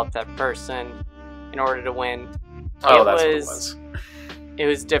mill out that person in order to win. Oh, that's what it was. It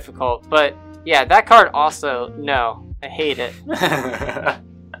was difficult, but yeah, that card also, no, I hate it.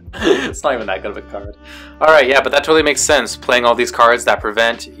 It's not even that good of a card. Alright, yeah, but that totally makes sense. Playing all these cards that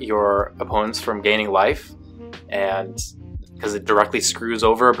prevent your opponents from gaining life, and because it directly screws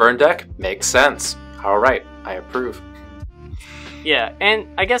over a burn deck, makes sense. Alright, I approve. Yeah, and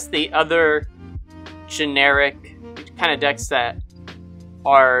I guess the other generic kind of decks that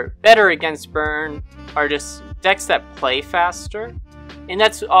are better against burn are just decks that play faster. And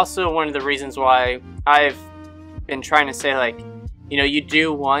that's also one of the reasons why I've been trying to say, like, you know, you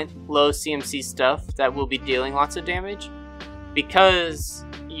do want low CMC stuff that will be dealing lots of damage, because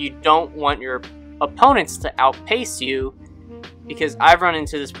you don't want your opponents to outpace you, because I've run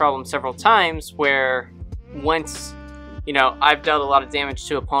into this problem several times where once, you know, I've dealt a lot of damage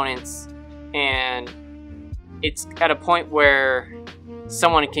to opponents and it's at a point where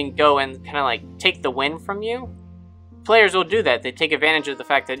someone can go and kind of like take the win from you. Players will do that. They take advantage of the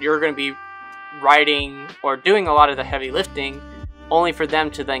fact that you're going to be riding or doing a lot of the heavy lifting, only for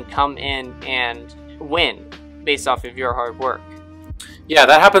them to then come in and win based off of your hard work. Yeah,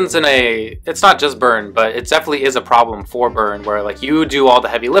 that happens in it's not just burn, but it definitely is a problem for burn, where like you do all the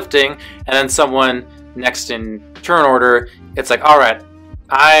heavy lifting and then someone next in turn order, it's like, alright,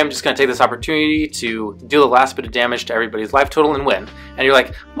 I'm just going to take this opportunity to deal the last bit of damage to everybody's life total and win. And you're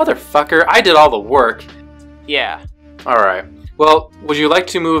like, motherfucker, I did all the work. Yeah. Alright. Well, would you like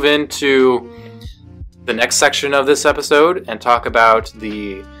to move into the next section of this episode and talk about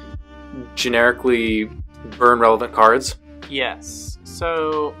the generically burn relevant cards? Yes.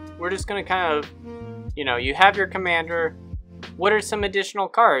 So we're just going to kind of, you know, you have your commander. What are some additional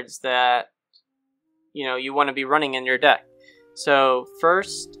cards that you want to be running in your deck. So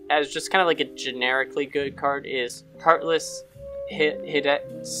first, as just kind of like a generically good card, is Heartless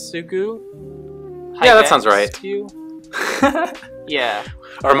Hidetsugu. Yeah, that sounds right. Yeah.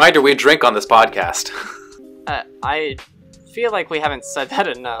 A reminder, we drink on this podcast. I feel like we haven't said that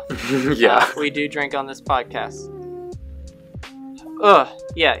enough. Yeah. We do drink on this podcast.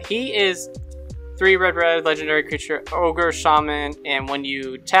 Yeah, he is 3 red legendary creature, ogre shaman, and when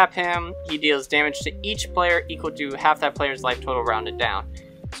you tap him, he deals damage to each player equal to half that player's life total rounded down.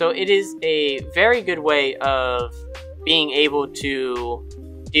 So it is a very good way of being able to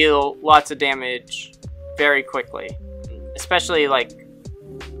deal lots of damage very quickly. Especially, like,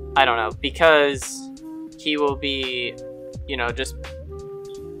 I don't know, because he will be, just,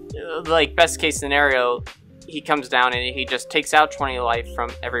 like, best case scenario, he comes down and he just takes out 20 life from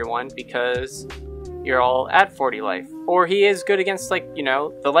everyone because you're all at 40 life. Or he is good against, like,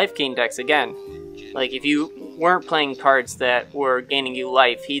 the life gain decks again. Like, if you weren't playing cards that were gaining you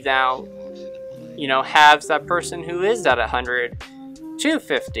life, he now, halves that person who is at 100 to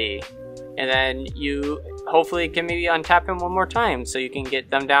 50. And then you hopefully can maybe untap him one more time so you can get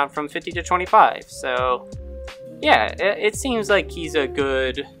them down from 50 to 25. So, yeah, it seems like he's a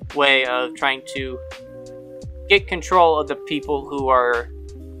good way of trying to get control of the people who are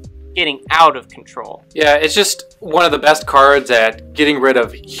getting out of control. Yeah, it's just one of the best cards at getting rid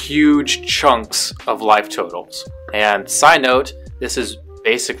of huge chunks of life totals. And side note, this is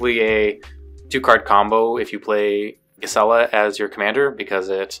basically a 2-card combo if you play Gisela as your commander, because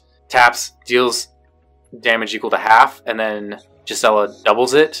it taps, deals damage equal to half, and then Gisela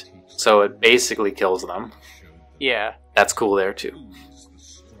doubles it, so it basically kills them. Yeah. That's cool there too.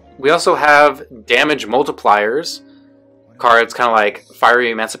 We also have damage multipliers, cards kind of like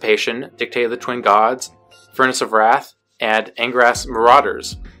Fiery Emancipation, Dictate of the Twin Gods, Furnace of Wrath, and Angrass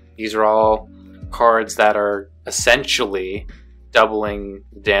Marauders. These are all cards that are essentially doubling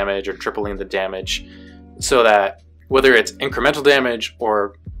damage or tripling the damage, so that whether it's incremental damage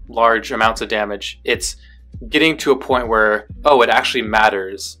or large amounts of damage, it's getting to a point where, it actually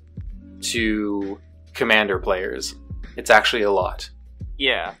matters to commander players. It's actually a lot.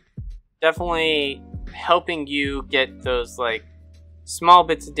 Yeah. Definitely helping you get those, like, small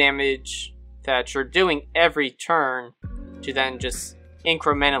bits of damage that you're doing every turn to then just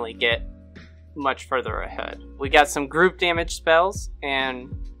incrementally get much further ahead. We got some group damage spells,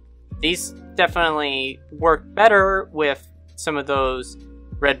 and these definitely work better with some of those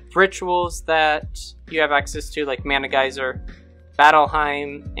red rituals that you have access to, like Mana Geyser,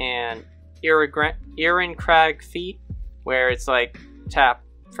 Battleheim, and Irencrag Feat, where it's like tap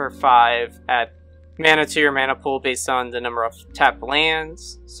for 5, add mana to your mana pool based on the number of tapped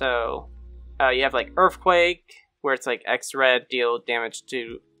lands. So you have like Earthquake, where it's like X red, deal damage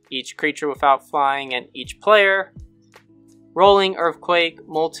to each creature without flying and each player. Rolling Earthquake,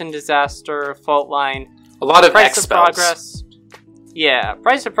 Molten Disaster, Fault Line. A lot of Price X of spells. Progress. Yeah,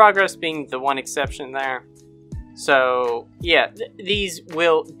 Price of Progress being the one exception there. So, yeah, these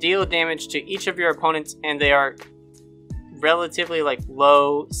will deal damage to each of your opponents, and they are relatively, like,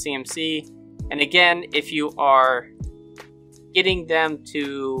 low CMC. And again, if you are getting them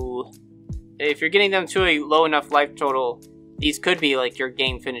to... If you're getting them to a low enough life total, these could be, like, your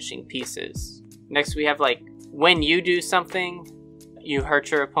game-finishing pieces. Next, we have, like, when you do something, you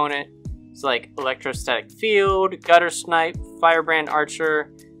hurt your opponent. It's like Electrostatic Field, Gutter Snipe, Firebrand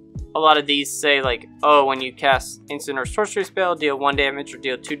Archer. A lot of these say, like, when you cast instant or sorcery spell, deal 1 damage or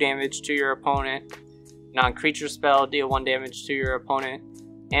deal 2 damage to your opponent. Non-creature spell, deal 1 damage to your opponent.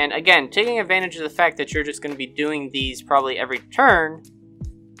 And again, taking advantage of the fact that you're just going to be doing these probably every turn.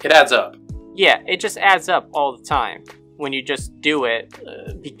 It adds up. Yeah, it just adds up all the time when you just do it,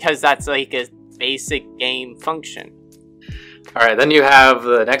 because that's like a basic game function. Alright, then you have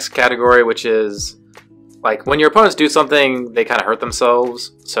the next category, which is, like, when your opponents do something, they kind of hurt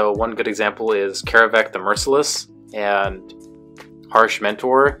themselves. So one good example is Karavek the Merciless and Harsh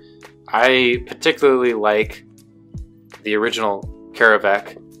Mentor. I particularly like the original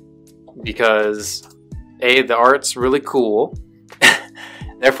Karavek because, A, the art's really cool,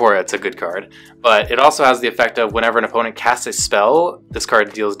 therefore it's a good card, but it also has the effect of whenever an opponent casts a spell, this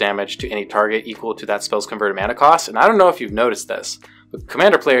card deals damage to any target equal to that spell's converted mana cost. And I don't know if you've noticed this, but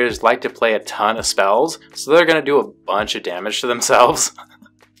commander players like to play a ton of spells, so they're going to do a bunch of damage to themselves.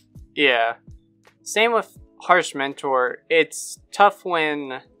 Yeah. Same with Harsh Mentor. It's tough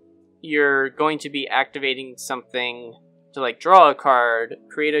when you're going to be activating something to, like, draw a card,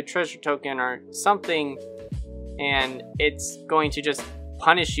 create a treasure token or something, and it's going to just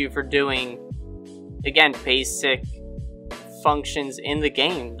punish you for doing, again, basic functions in the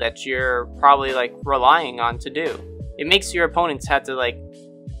game that you're probably like relying on to do. It makes your opponents have to like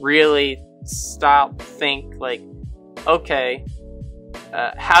really stop, think like, okay,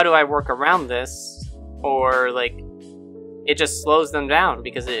 how do I work around this? Or like, it just slows them down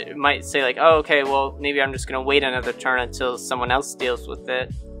because it might say like, oh, okay, well, maybe I'm just gonna wait another turn until someone else deals with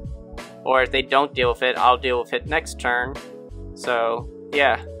it. Or if they don't deal with it, I'll deal with it next turn. So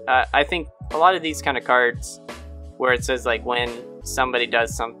yeah, I think a lot of these kind of cards where it says like when somebody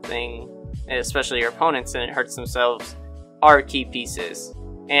does something, especially your opponents, and it hurts themselves, are key pieces.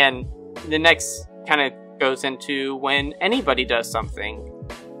 And the next kind of goes into when anybody does something,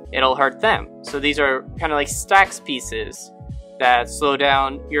 it'll hurt them. So these are kind of like stacks pieces that slow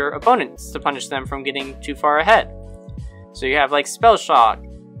down your opponents to punish them from getting too far ahead. So you have like Spell Shock,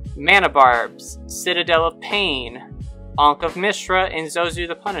 Mana Barbs, Citadel of Pain, Ankh of Mishra, and Zozu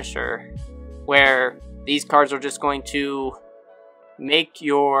the Punisher, where these cards are just going to make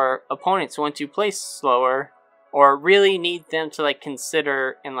your opponents want to play slower, or really need them to like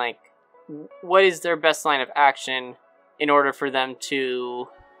consider and like what is their best line of action in order for them to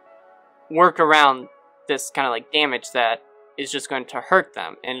work around this kind of like damage that is just going to hurt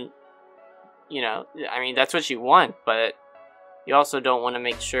them. And you know, I mean, that's what you want, but you also don't want to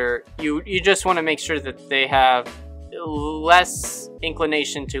make sure you just want to make sure that they have less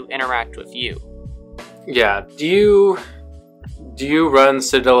inclination to interact with you. Yeah, do you run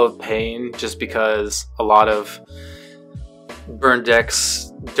Citadel of Pain just because a lot of burn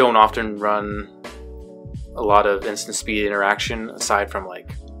decks don't often run a lot of instant speed interaction aside from like,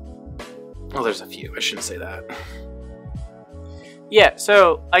 well, there's a few, I shouldn't say that. Yeah,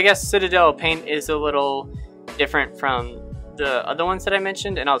 so I guess Citadel of Pain is a little different from the other ones that I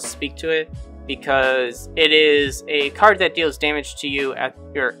mentioned, and I'll speak to it because it is a card that deals damage to you at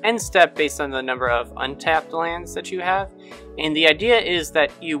your end step based on the number of untapped lands that you have. And the idea is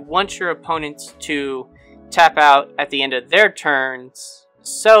that you want your opponents to tap out at the end of their turns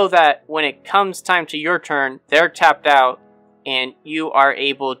so that when it comes time to your turn, they're tapped out and you are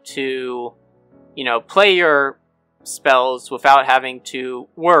able to, you know, play your spells without having to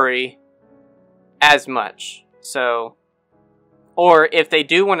worry as much. So, or if they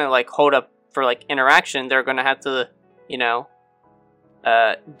do want to like hold up for like interaction, they're going to have to, you know,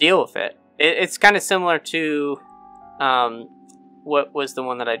 deal with it. It's kind of similar to what was the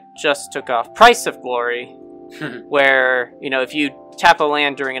one that I just took off, Price of Glory, where, you know, if you tap a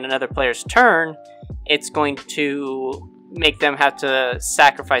land during another player's turn, it's going to make them have to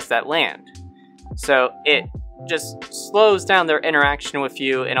sacrifice that land. So it just slows down their interaction with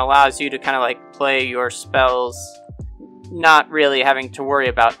you and allows you to kind of like play your spells, not really having to worry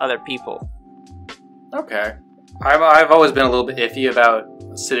about other people. Okay. I've always been a little bit iffy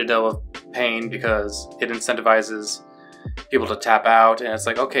about Citadel of Pain because it incentivizes people to tap out, and it's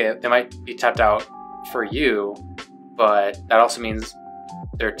like, okay, they might be tapped out for you, but that also means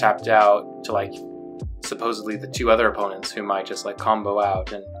they're tapped out to like supposedly the two other opponents who might just like combo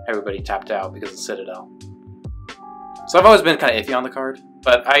out and everybody tapped out because of Citadel. So I've always been kind of iffy on the card,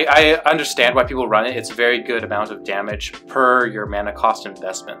 but I understand why people run it. It's a very good amount of damage per your mana cost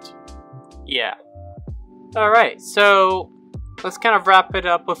investment. Yeah. Alright, so let's kind of wrap it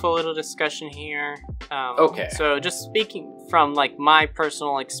up with a little discussion here. Okay. So just speaking from like my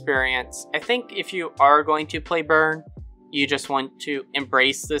personal experience, I think if you are going to play burn, you just want to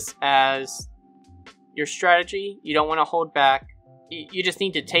embrace this as your strategy. You don't want to hold back. You just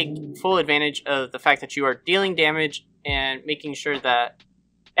need to take full advantage of the fact that you are dealing damage and making sure that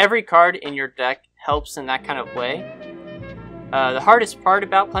every card in your deck helps in that kind of way. The hardest part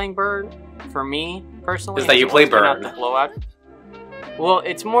about playing burn, for me personally, is that you play burn. The blowout. Well,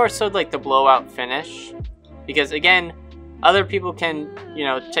 it's more so like the blowout finish, because again, other people can, you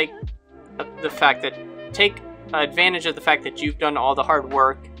know, take advantage of the fact that you've done all the hard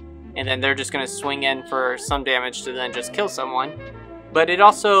work, and then they're just going to swing in for some damage to then just kill someone. But it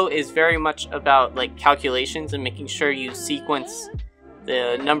also is very much about like calculations and making sure you sequence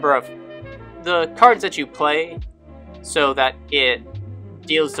the number of the cards that you play so that it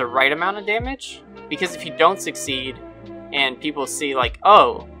deals the right amount of damage. Because if you don't succeed and people see like,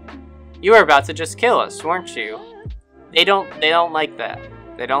 oh, you were about to just kill us, weren't you? They don't like that.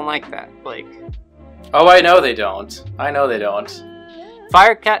 They don't like that. Like, oh, I know they don't.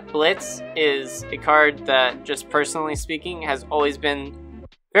 Firecat Blitz is a card that, just personally speaking, has always been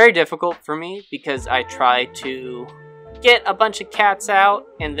very difficult for me because I try to get a bunch of cats out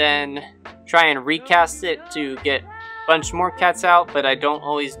and then try and recast it to get a bunch more cats out, but I don't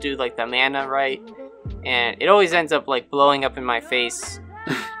always do like the mana right, and it always ends up like blowing up in my face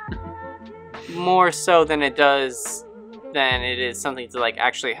more so than it does than it is something to like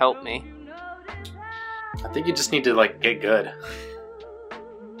actually help me. I think you just need to like get good.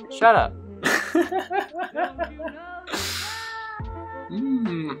 Shut up.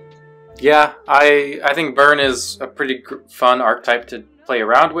 Yeah, I think Burn is a pretty fun archetype to play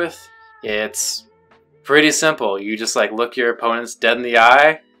around with. It's pretty simple. You just like look your opponents dead in the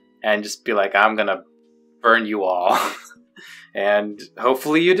eye and just be like, I'm gonna burn you all. And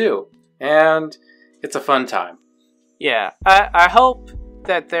hopefully you do. And it's a fun time. Yeah, I hope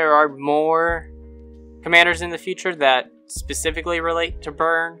that there are more commanders in the future that specifically relate to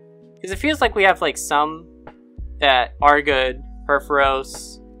Burn. Because it feels like we have like some that are good.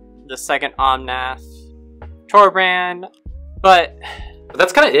 Perforos, the second Omnath, Torbrand, but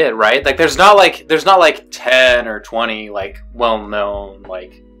that's kind of it, right? Like there's not like 10 or 20 like well-known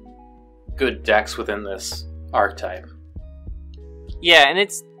like good decks within this archetype. Yeah, and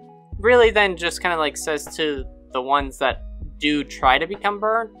it's really then just kind of like says to the ones that do try to become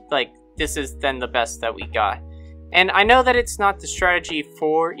Burn, like this is then the best that we got. And I know that it's not the strategy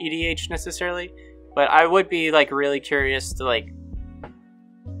for EDH necessarily, but I would be like really curious to like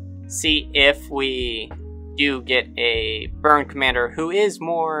see if we do get a Burn commander who is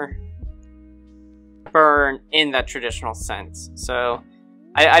more Burn in that traditional sense. So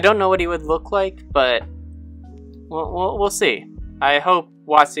I don't know what he would look like, but we'll see. I hope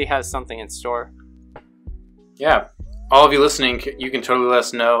WotC has something in store. Yeah, all of you listening, you can totally let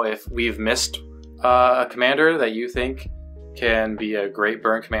us know if we've missed a commander that you think can be a great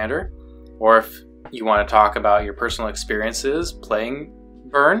Burn commander, or if you want to talk about your personal experiences playing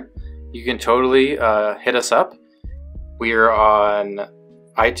Burn, you can totally hit us up. We are on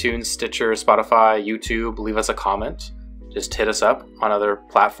iTunes, Stitcher, Spotify, YouTube. Leave us a comment. Just hit us up on other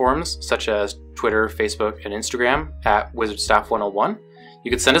platforms such as Twitter, Facebook, and Instagram at WizardStaff101.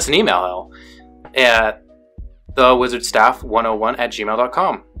 You can send us an email at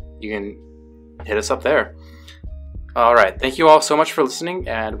thewizardstaff101@gmail.com. You can hit us up there. All right. Thank you all so much for listening,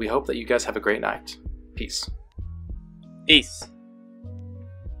 and we hope that you guys have a great night. Peace. Peace.